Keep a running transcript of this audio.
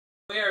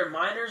We are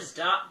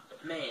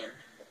miners.man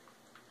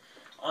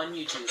on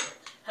YouTube.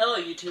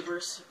 Hello,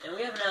 YouTubers, and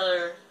we have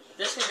another.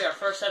 This is going to be our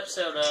first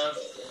episode of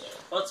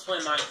Let's Play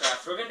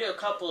Minecraft. We're going to do a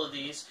couple of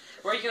these.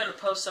 We're going to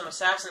post some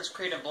Assassin's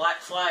Creed and Black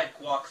Flag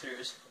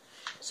walkthroughs.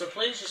 So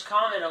please just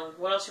comment on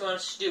what else you want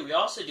us to do. We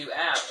also do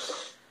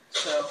apps.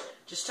 So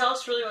just tell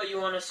us really what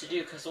you want us to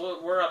do, because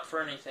we're up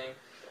for anything.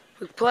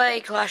 We play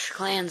Clash of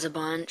Clans a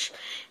bunch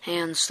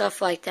and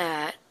stuff like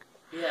that.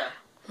 Yeah.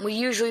 We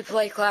usually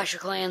play Clash of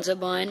Clans a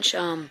bunch.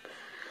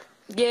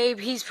 Gabe,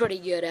 he's pretty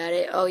good at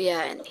it. Oh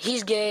yeah, and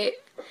he's Gabe.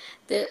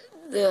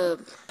 The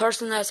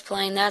person that's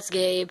playing, that's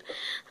Gabe.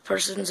 The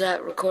person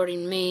that's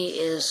recording me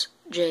is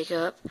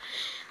Jacob.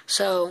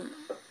 So,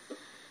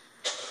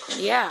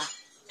 yeah.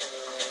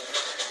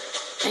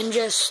 And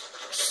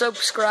just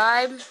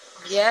subscribe.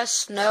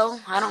 Yes,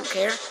 no, I don't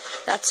care.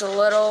 That's a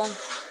little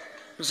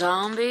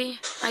zombie,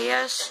 I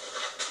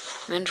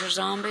guess. Mentor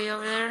zombie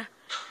over there.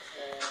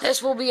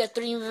 This will be a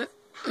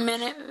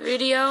 3-minute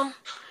video.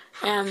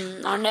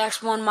 And our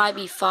next one might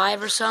be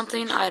 5 or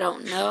something. I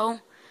don't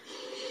know.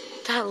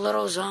 That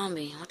little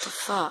zombie. What the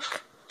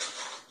fuck?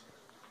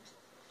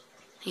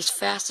 He's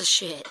fast as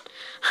shit.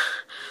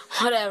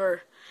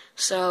 Whatever.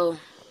 So.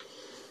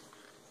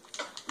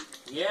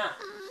 Yeah.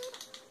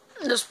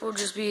 This will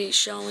just be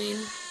showing.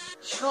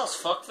 She calls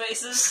fuck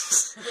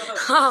faces?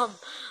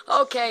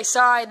 Okay,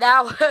 sorry.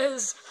 That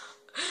was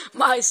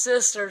my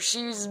sister.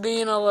 She's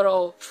being a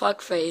little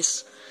fuck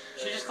face.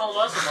 She just called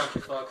us a bunch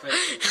of fuck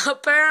faces.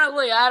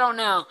 Apparently, I don't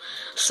know.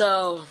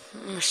 So,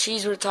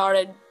 she's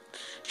retarded.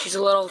 She's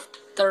a little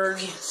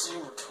third. You can't say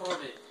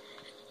retarded.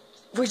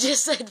 We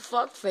just said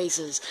fuck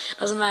faces.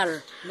 Doesn't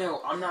matter.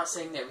 No, I'm not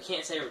saying that we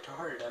can't say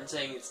retarded. I'm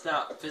saying it's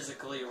not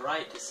physically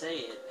right to say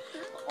it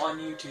on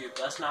YouTube.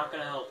 That's not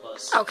going to help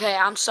us. Okay,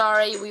 I'm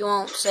sorry. We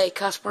won't say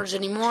cuss words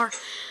anymore.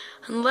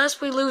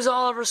 Unless we lose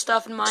all of our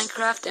stuff in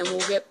Minecraft, and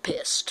we'll get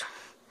pissed.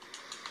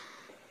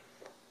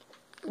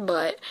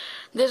 But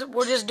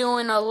we're just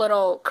doing a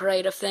little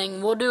creative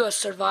thing. We'll do a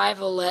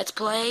survival let's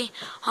play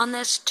on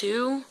this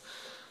too.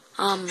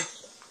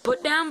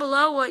 Put down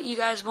below what you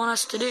guys want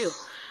us to do.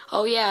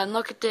 Oh yeah, and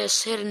look at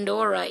this hidden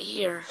door right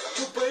here.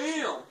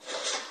 Bam!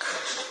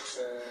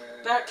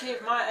 That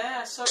caved my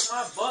ass, suck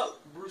my butt,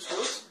 Bruce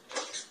Wilson.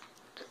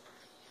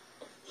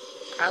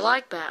 I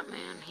like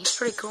Batman. He's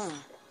pretty cool.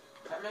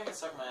 Batman can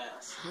suck my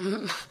ass.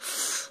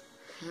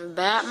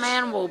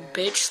 Batman will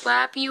bitch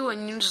slap you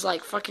and you just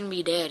like fucking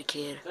be dead,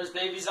 kid. There's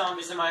baby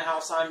zombies in my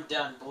house. I'm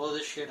done. Blow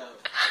this shit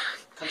up.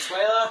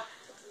 Consuela,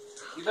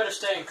 you better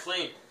stay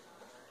clean.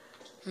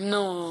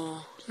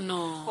 No.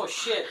 Oh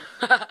shit.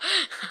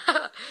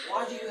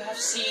 Why do you have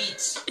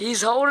seeds?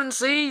 He's holding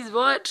seeds,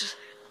 what?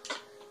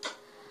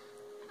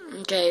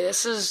 Okay,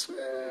 this is...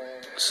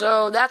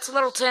 So, that's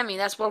little Timmy.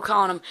 That's what we're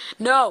calling him.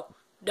 No!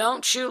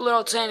 Don't shoot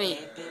little Timmy.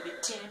 Hey baby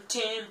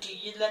Tim, do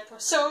you like my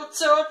sword?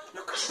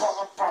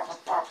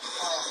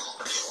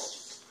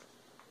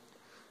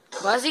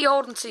 Why is he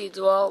holding seeds?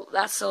 Well,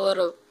 that's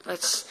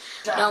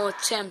done with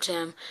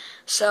Tim.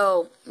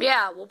 So,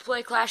 yeah, we'll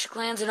play Clash of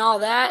Clans and all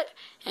that,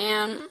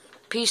 and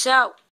peace out.